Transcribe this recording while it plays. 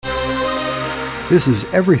This is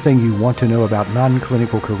everything you want to know about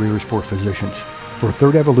non-clinical careers for physicians. For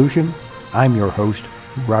Third Evolution, I'm your host,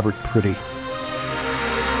 Robert Priddy.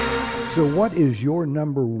 So what is your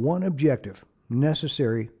number one objective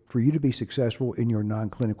necessary for you to be successful in your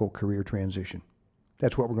non-clinical career transition?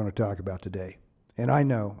 That's what we're going to talk about today. And I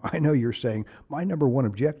know you're saying, my number one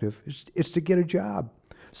objective is to get a job.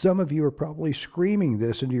 Some of you are probably screaming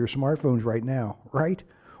this into your smartphones right now, right?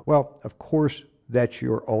 Well, of course, that's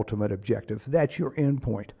your ultimate objective. That's your end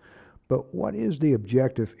point. But what is the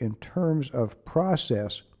objective in terms of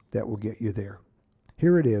process that will get you there?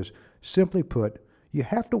 Here it is. Simply put, you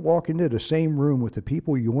have to walk into the same room with the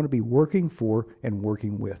people you want to be working for and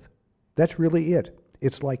working with. That's really it.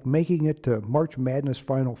 It's like making it to March Madness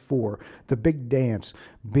Final Four, the big dance,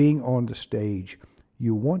 being on the stage.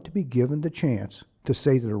 You want to be given the chance to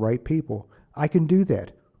say to the right people, I can do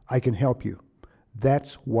that. I can help you.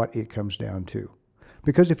 That's what it comes down to.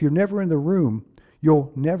 Because if you're never in the room,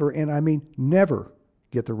 you'll never, and I mean never,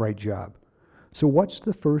 get the right job. So what's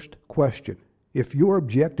the first question? If your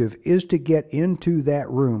objective is to get into that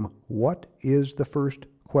room, what is the first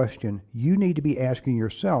question you need to be asking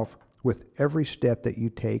yourself with every step that you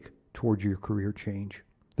take towards your career change?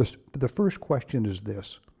 The first question is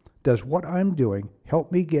this: does what I'm doing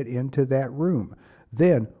help me get into that room?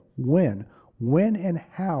 Then when and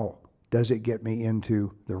how does it get me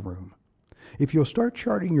into the room? If you'll start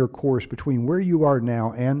charting your course between where you are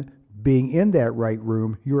now and being in that right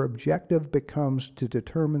room, your objective becomes to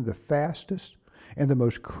determine the fastest and the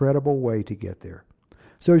most credible way to get there.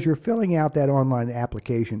 So as you're filling out that online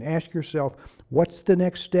application, ask yourself, what's the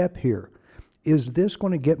next step here? Is this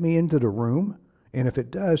going to get me into the room? And if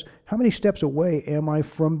it does, how many steps away am I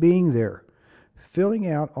from being there? Filling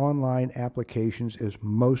out online applications is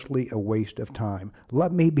mostly a waste of time.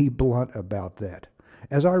 Let me be blunt about that.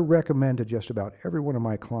 As I recommend to just about every one of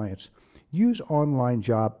my clients, use online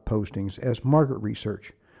job postings as market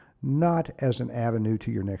research, not as an avenue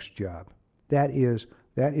to your next job. That is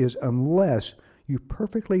unless you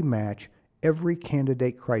perfectly match every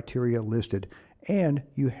candidate criteria listed and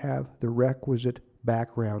you have the requisite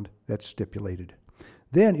background that's stipulated.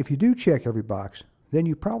 Then if you do check every box, then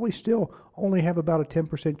you probably still only have about a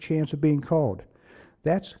 10% chance of being called.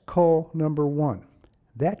 That's call number one.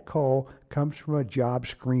 That call comes from a job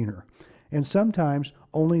screener, and sometimes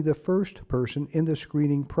only the first person in the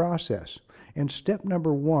screening process. And step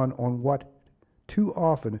number one on what too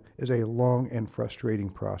often is a long and frustrating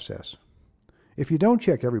process. If you don't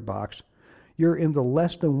check every box, you're in the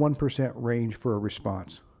less than 1% range for a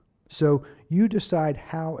response. So you decide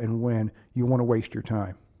how and when you want to waste your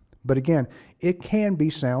time. But again, it can be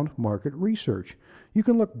sound market research. You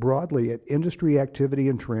can look broadly at industry activity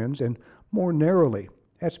and trends and more narrowly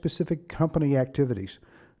at specific company activities.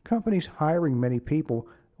 Companies hiring many people,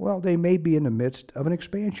 well, they may be in the midst of an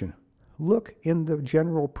expansion. Look in the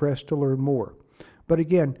general press to learn more. But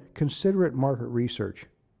again, consider it market research.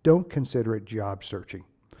 Don't consider it job searching.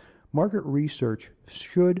 Market research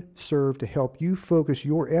should serve to help you focus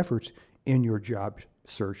your efforts in your job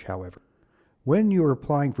search, however. When you're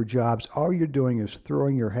applying for jobs, all you're doing is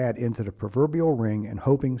throwing your hat into the proverbial ring and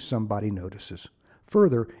hoping somebody notices.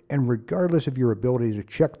 Further, and regardless of your ability to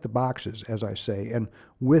check the boxes, as I say, and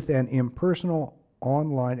with an impersonal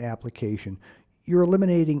online application, you're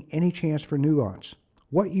eliminating any chance for nuance.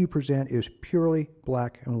 What you present is purely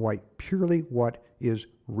black and white, purely what is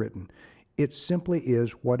written. It simply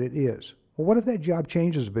is what it is. Well, what if that job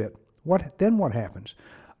changes a bit? Then what happens?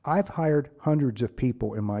 I've hired hundreds of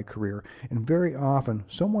people in my career, and very often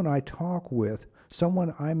someone I talk with,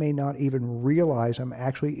 someone I may not even realize I'm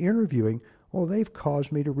actually interviewing, well, they've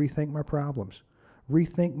caused me to rethink my problems,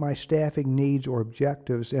 rethink my staffing needs or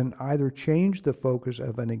objectives, and either change the focus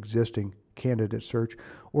of an existing candidate search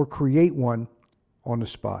or create one on the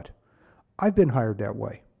spot. I've been hired that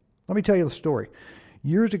way. Let me tell you the story.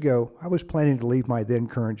 Years ago, I was planning to leave my then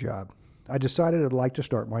current job. I decided I'd like to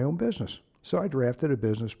start my own business. So I drafted a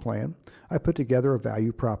business plan. I put together a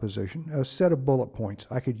value proposition, a set of bullet points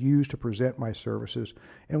I could use to present my services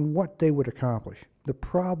and what they would accomplish, the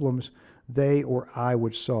problems they or I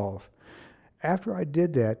would solve. After I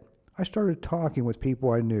did that, I started talking with people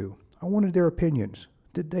I knew. I wanted their opinions.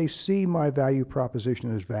 Did they see my value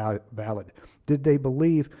proposition as valid? Did they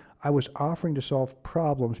believe I was offering to solve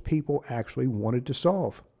problems people actually wanted to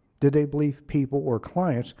solve? Did they believe people or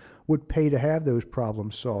clients would pay to have those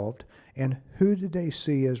problems solved? And who did they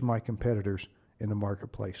see as my competitors in the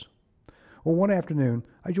marketplace? Well, one afternoon,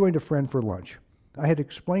 I joined a friend for lunch. I had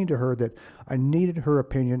explained to her that I needed her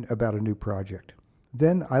opinion about a new project.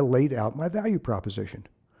 Then I laid out my value proposition.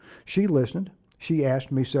 She listened. She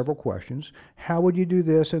asked me several questions. How would you do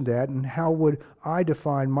this and that, and how would I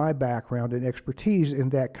define my background and expertise in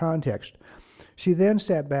that context? She then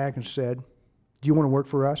sat back and said, "Do you want to work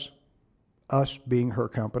for us?" Us being her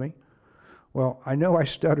company. Well, I know I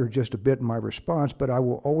stuttered just a bit in my response, but I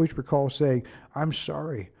will always recall saying, "I'm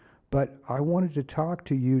sorry, but I wanted to talk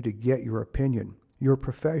to you to get your opinion, your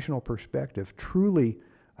professional perspective. Truly,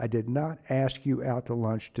 I did not ask you out to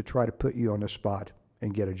lunch to try to put you on the spot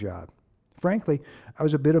and get a job." Frankly, I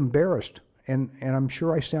was a bit embarrassed, and I'm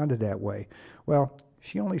sure I sounded that way. Well,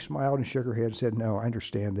 she only smiled and shook her head and said, "No, I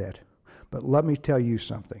understand that. But let me tell you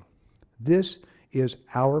something. This is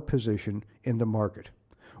our position in the market.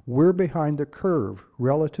 We're behind the curve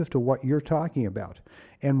relative to what you're talking about,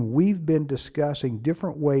 and we've been discussing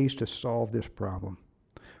different ways to solve this problem.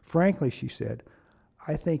 Frankly," she said,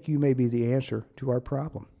 "I think you may be the answer to our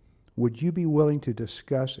problem. Would you be willing to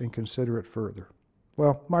discuss and consider it further?"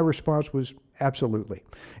 Well, my response was absolutely.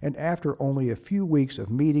 And after only a few weeks of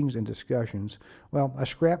meetings and discussions, well, I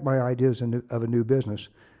scrapped my ideas of a new business,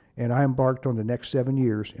 and I embarked on the next 7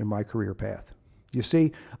 years in my career path. You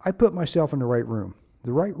see, I put myself in the right room.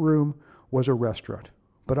 The right room was a restaurant,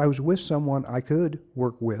 but I was with someone I could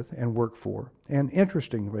work with and work for. And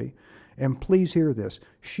interestingly, and please hear this,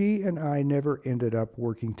 she and I never ended up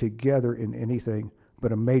working together in anything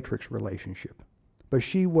but a matrix relationship. But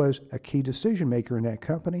she was a key decision maker in that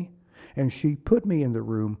company, and she put me in the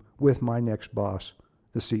room with my next boss,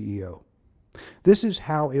 the CEO. This is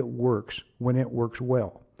how it works when it works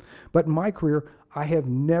well. But in my career, I have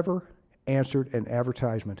never answered an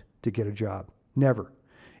advertisement to get a job. Never.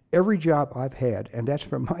 Every job I've had, and that's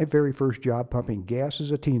from my very first job pumping gas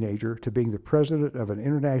as a teenager to being the president of an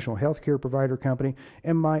international healthcare provider company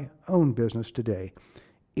and my own business today,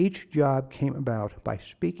 each job came about by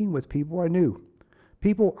speaking with people I knew,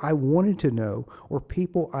 people I wanted to know, or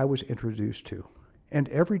people I was introduced to. And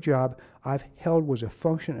every job I've held was a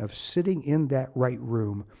function of sitting in that right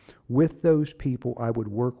room with those people I would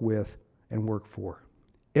work with and work for.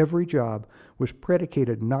 Every job was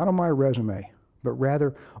predicated not on my resume, but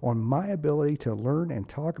rather on my ability to learn and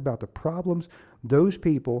talk about the problems those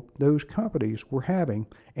people, those companies were having,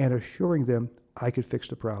 and assuring them I could fix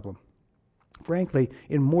the problem. Frankly,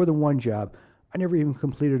 in more than one job, I never even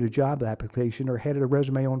completed a job application or had a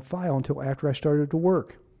resume on file until after I started to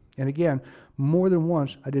work. And again, more than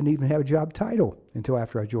once, I didn't even have a job title until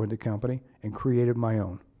after I joined the company and created my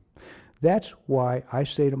own. That's why I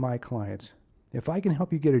say to my clients, if I can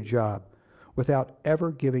help you get a job without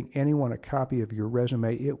ever giving anyone a copy of your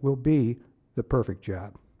resume, it will be the perfect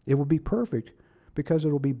job. It will be perfect because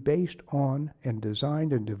it will be based on and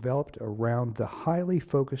designed and developed around the highly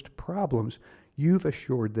focused problems you've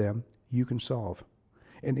assured them you can solve.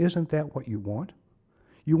 And isn't that what you want?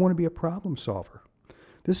 You want to be a problem solver.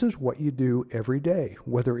 This is what you do every day,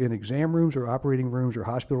 whether in exam rooms or operating rooms or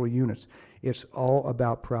hospital units. It's all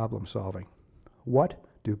about problem solving. What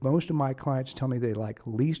do most of my clients tell me they like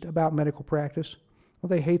least about medical practice? Well,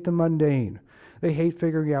 they hate the mundane. They hate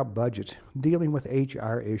figuring out budgets, dealing with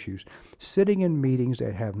HR issues, sitting in meetings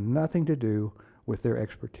that have nothing to do with their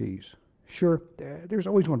expertise. Sure, there's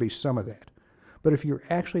always going to be some of that. But if you're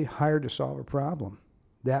actually hired to solve a problem,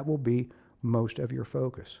 that will be most of your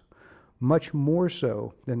focus. Much more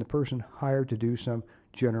so than the person hired to do some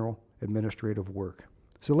general administrative work.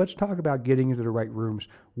 So let's talk about getting into the right rooms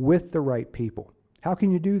with the right people. How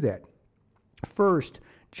can you do that? First,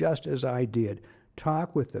 just as I did,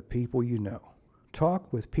 talk with the people you know.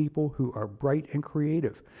 Talk with people who are bright and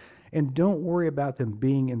creative. And don't worry about them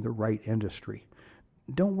being in the right industry.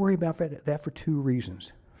 Don't worry about that for two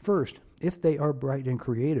reasons. First, if they are bright and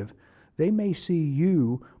creative, they may see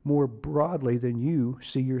you more broadly than you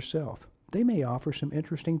see yourself. They may offer some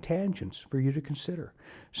interesting tangents for you to consider.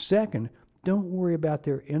 Second, don't worry about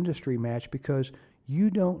their industry match because you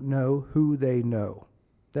don't know who they know.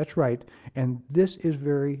 That's right, and this is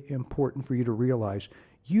very important for you to realize.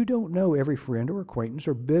 You don't know every friend or acquaintance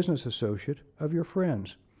or business associate of your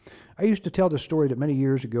friends. I used to tell the story that many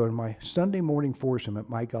years ago in my Sunday morning foursome at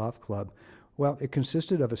my golf club. Well, it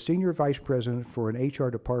consisted of a senior vice president for an HR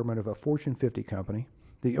department of a Fortune 50 company,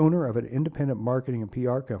 the owner of an independent marketing and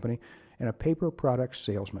PR company, and a paper products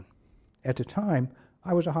salesman. At the time,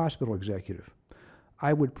 I was a hospital executive.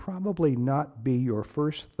 I would probably not be your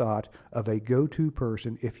first thought of a go-to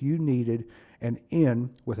person if you needed an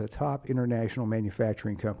in with a top international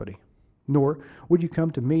manufacturing company. Nor would you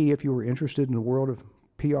come to me if you were interested in the world of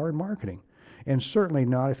PR and marketing. And certainly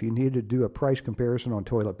not if you needed to do a price comparison on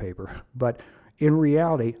toilet paper. But in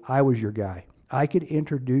reality, I was your guy. I could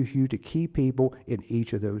introduce you to key people in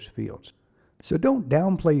each of those fields. So don't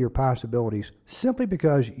downplay your possibilities simply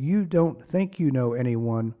because you don't think you know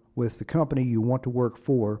anyone with the company you want to work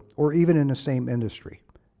for or even in the same industry.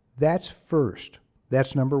 That's first.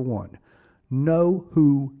 That's number one. Know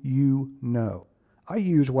who you know. I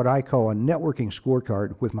use what I call a networking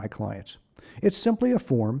scorecard with my clients. It's simply a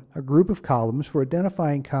form, a group of columns for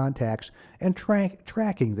identifying contacts and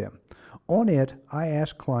tracking them. On it, I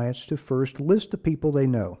ask clients to first list the people they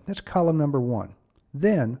know. That's column number one.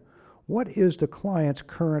 Then, what is the client's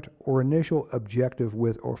current or initial objective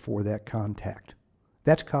with or for that contact?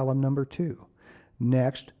 That's column number two.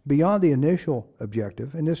 Next, beyond the initial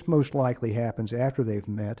objective, and this most likely happens after they've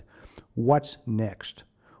met, what's next?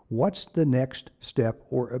 What's the next step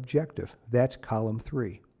or objective? That's column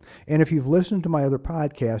three. And if you've listened to my other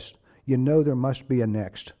podcasts, you know there must be a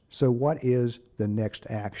next. So what is the next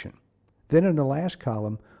action? Then in the last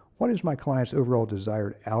column, what is my client's overall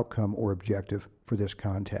desired outcome or objective for this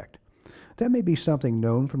contact? That may be something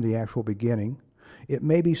known from the actual beginning. It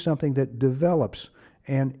may be something that develops,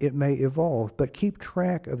 and it may evolve, but keep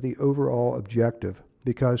track of the overall objective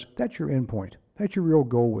because that's your endpoint. That's your real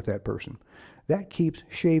goal with that person. That keeps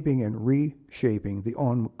shaping and reshaping the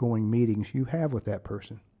ongoing meetings you have with that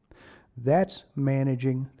person. That's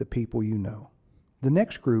managing the people you know. The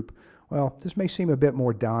next group, well, this may seem a bit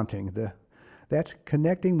more daunting. That's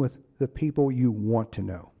connecting with the people you want to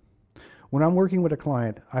know. When I'm working with a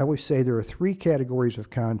client, I always say there are three categories of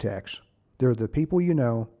contacts. There are the people you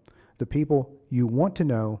know, the people you want to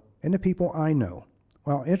know, and the people I know.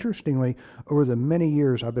 Well, interestingly, over the many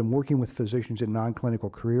years I've been working with physicians in non-clinical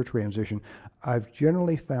career transition, I've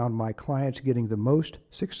generally found my clients getting the most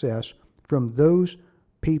success from those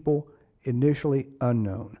people initially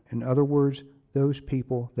unknown. In other words, those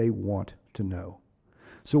people they want to know.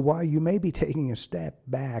 So while you may be taking a step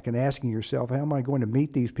back and asking yourself, how am I going to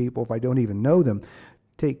meet these people if I don't even know them?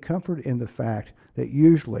 Take comfort in the fact that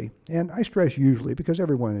usually, and I stress usually because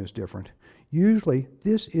everyone is different, usually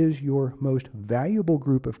this is your most valuable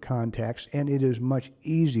group of contacts, and it is much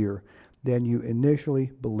easier than you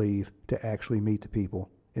initially believe to actually meet the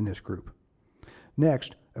people in this group.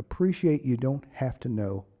 Next, appreciate you don't have to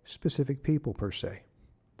know specific people per se.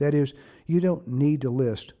 That is, you don't need to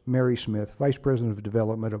list Mary Smith, Vice President of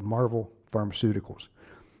Development of Marvel Pharmaceuticals.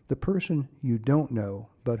 The person you don't know,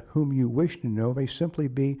 but whom you wish to know, may simply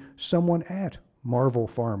be someone at Marvel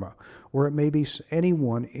Pharma, or it may be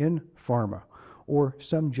anyone in pharma, or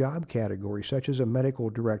some job category, such as a medical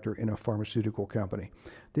director in a pharmaceutical company.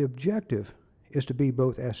 The objective is to be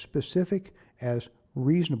both as specific as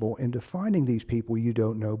reasonable in defining these people you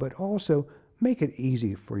don't know, but also make it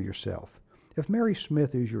easy for yourself. If Mary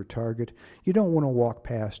Smith is your target, you don't want to walk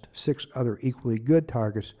past 6 other equally good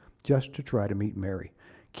targets just to try to meet Mary.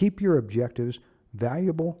 Keep your objectives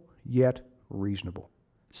valuable yet reasonable.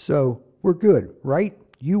 So, we're good, right?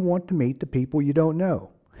 You want to meet the people you don't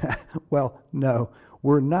know. Well, no,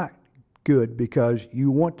 we're not good because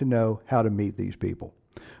you want to know how to meet these people.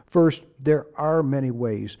 First, there are many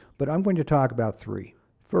ways, but I'm going to talk about 3.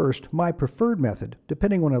 First, my preferred method,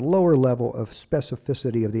 depending on a lower level of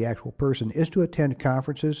specificity of the actual person, is to attend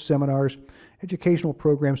conferences, seminars, educational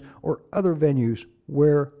programs, or other venues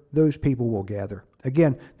where those people will gather.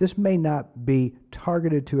 Again, this may not be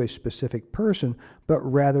targeted to a specific person, but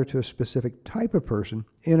rather to a specific type of person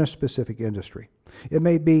in a specific industry. It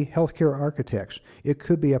may be healthcare architects. It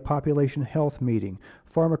could be a population health meeting,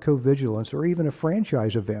 pharmacovigilance, or even a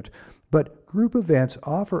franchise event. But group events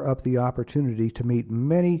offer up the opportunity to meet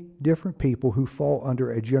many different people who fall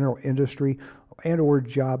under a general industry and or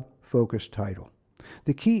job-focused title.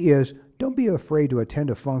 The key is, don't be afraid to attend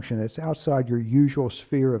a function that's outside your usual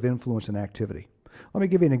sphere of influence and activity. Let me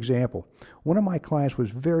give you an example. One of my clients was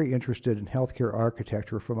very interested in healthcare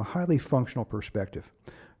architecture from a highly functional perspective.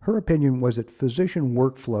 Her opinion was that physician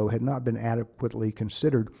workflow had not been adequately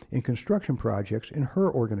considered in construction projects in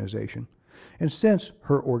her organization. And since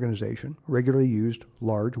her organization regularly used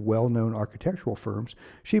large, well-known architectural firms,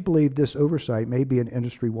 she believed this oversight may be an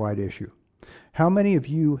industry-wide issue. How many of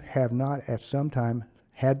you have not at some time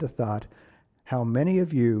had the thought, how many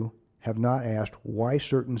of you have not asked why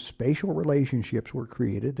certain spatial relationships were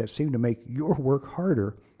created that seem to make your work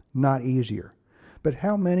harder, not easier? But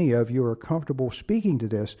how many of you are comfortable speaking to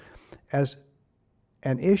this as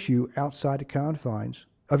an issue outside the confines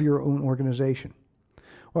of your own organization?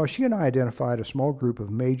 Well, she and I identified a small group of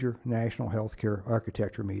major national healthcare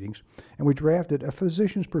architecture meetings, and we drafted a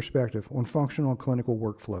physician's perspective on functional and clinical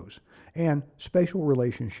workflows and spatial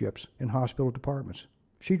relationships in hospital departments.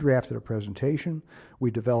 She drafted a presentation, we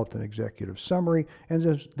developed an executive summary,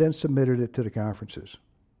 and then submitted it to the conferences.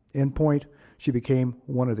 In point, she became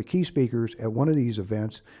one of the key speakers at one of these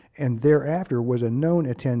events and thereafter was a known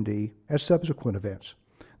attendee at subsequent events.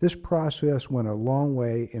 This process went a long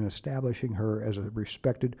way in establishing her as a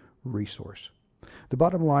respected resource. The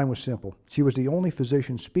bottom line was simple. She was the only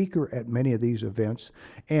physician speaker at many of these events,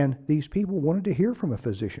 and these people wanted to hear from a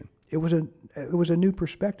physician. It was a new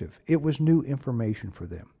perspective. It was new information for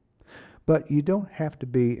them. But you don't have to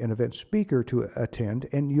be an event speaker to attend,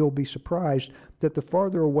 and you'll be surprised that the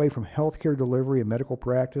farther away from healthcare delivery and medical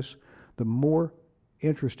practice, the more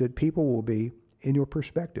interested people will be in your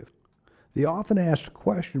perspective. The often asked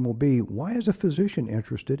question will be, why is a physician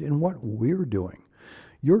interested in what we're doing?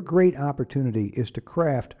 Your great opportunity is to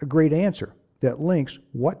craft a great answer that links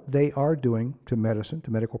what they are doing to medicine,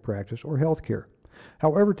 to medical practice, or healthcare.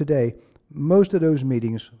 However, today, most of those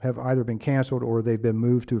meetings have either been canceled or they've been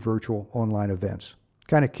moved to virtual online events.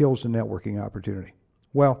 Kind of kills the networking opportunity.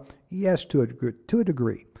 Well, yes, to a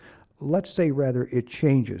degree. Let's say rather it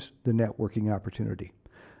changes the networking opportunity.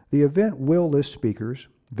 The event will list speakers,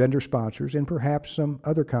 vendor sponsors, and perhaps some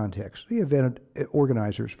other contacts, the event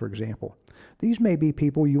organizers, for example. These may be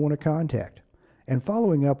people you want to contact. And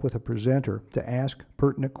following up with a presenter to ask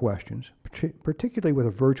pertinent questions, particularly with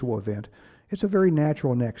a virtual event, it's a very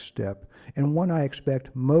natural next step, and one I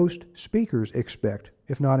expect most speakers expect,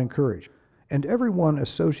 if not encourage. And everyone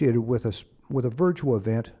associated with a virtual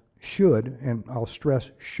event should, and I'll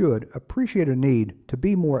stress should, appreciate a need to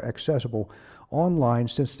be more accessible online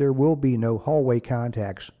since there will be no hallway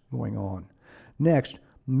contacts going on. Next,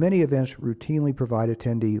 many events routinely provide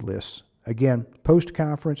attendee lists. Again,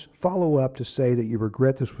 post-conference, follow up to say that you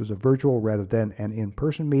regret this was a virtual rather than an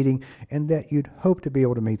in-person meeting and that you'd hope to be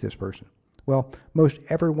able to meet this person. Well, most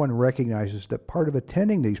everyone recognizes that part of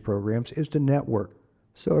attending these programs is to network,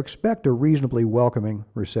 so expect a reasonably welcoming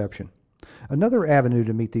reception. Another avenue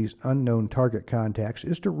to meet these unknown target contacts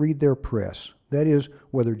is to read their press. That is,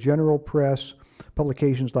 whether general press,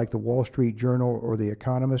 publications like the Wall Street Journal or The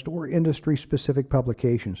Economist, or industry-specific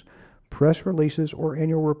publications, press releases, or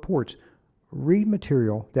annual reports. Read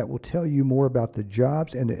material that will tell you more about the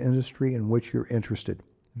jobs and the industry in which you're interested.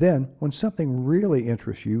 Then, when something really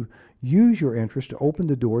interests you, use your interest to open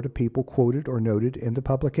the door to people quoted or noted in the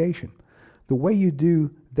publication. The way you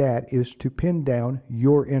do that is to pin down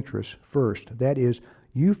your interests first. That is,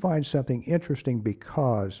 you find something interesting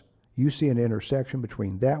because you see an intersection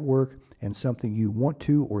between that work and something you want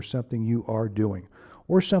to or something you are doing,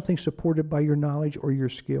 or something supported by your knowledge or your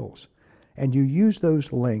skills. And you use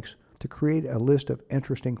those links to create a list of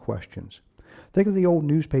interesting questions. Think of the old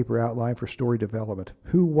newspaper outline for story development: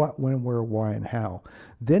 who, what, when, where, why, and how.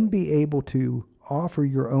 Then be able to offer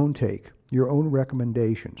your own take, your own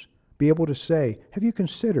recommendations. Be able to say, have you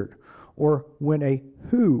considered? Or when a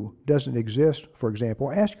who doesn't exist, for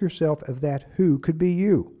example, ask yourself if that who could be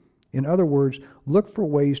you. In other words, look for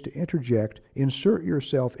ways to interject, insert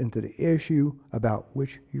yourself into the issue about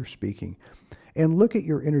which you're speaking, and look at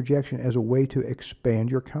your interjection as a way to expand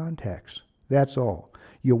your contacts. That's all.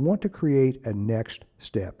 You'll want to create a next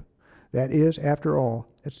step. That is, after all,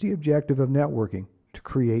 it's the objective of networking, to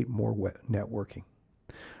create more networking.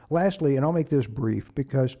 Lastly, and I'll make this brief,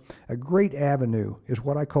 because a great avenue is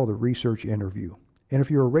what I call the research interview. And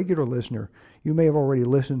if you're a regular listener, you may have already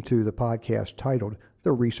listened to the podcast titled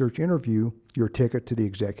The Research Interview, Your Ticket to the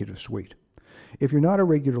Executive Suite. If you're not a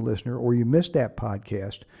regular listener or you missed that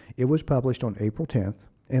podcast, it was published on April 10th,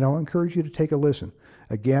 and I'll encourage you to take a listen.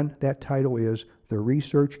 Again, that title is The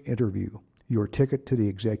Research Interview, Your Ticket to the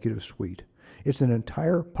Executive Suite. It's an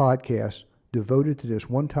entire podcast devoted to this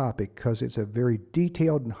one topic because it's a very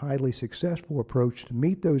detailed and highly successful approach to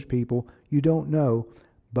meet those people you don't know,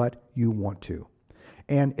 but you want to.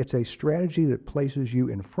 And it's a strategy that places you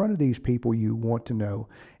in front of these people you want to know,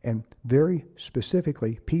 and very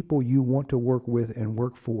specifically, people you want to work with and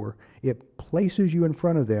work for. It places you in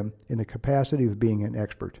front of them in the capacity of being an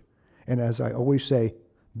expert. And as I always say,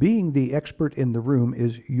 being the expert in the room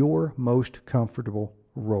is your most comfortable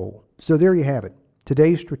role. So there you have it.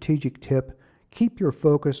 Today's strategic tip: keep your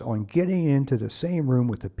focus on getting into the same room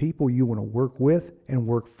with the people you want to work with and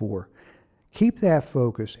work for. Keep that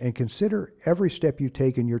focus and consider every step you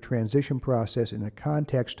take in your transition process in the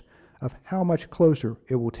context of how much closer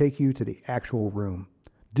it will take you to the actual room.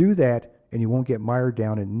 Do that and you won't get mired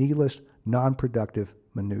down in needless, non-productive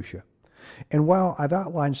minutia. And while I've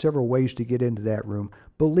outlined several ways to get into that room,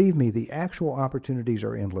 believe me, the actual opportunities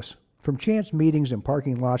are endless. From chance meetings in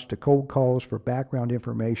parking lots to cold calls for background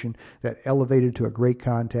information that elevated to a great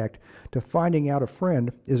contact, to finding out a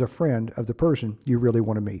friend is a friend of the person you really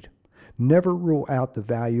want to meet. Never rule out the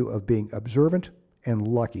value of being observant and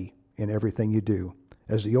lucky in everything you do.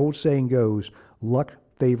 As the old saying goes, luck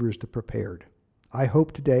favors the prepared. I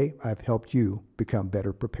hope today I've helped you become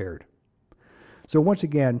better prepared. So once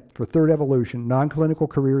again, for Third Evolution, Non-Clinical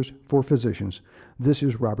Careers for Physicians, this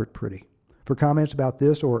is Robert Pretty. For comments about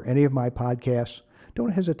this or any of my podcasts,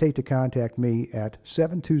 don't hesitate to contact me at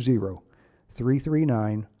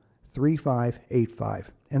 720-339-3585.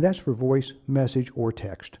 And that's for voice, message, or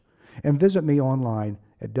text. And visit me online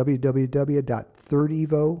at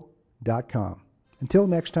www.thirdevo.com. Until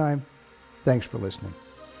next time, thanks for listening.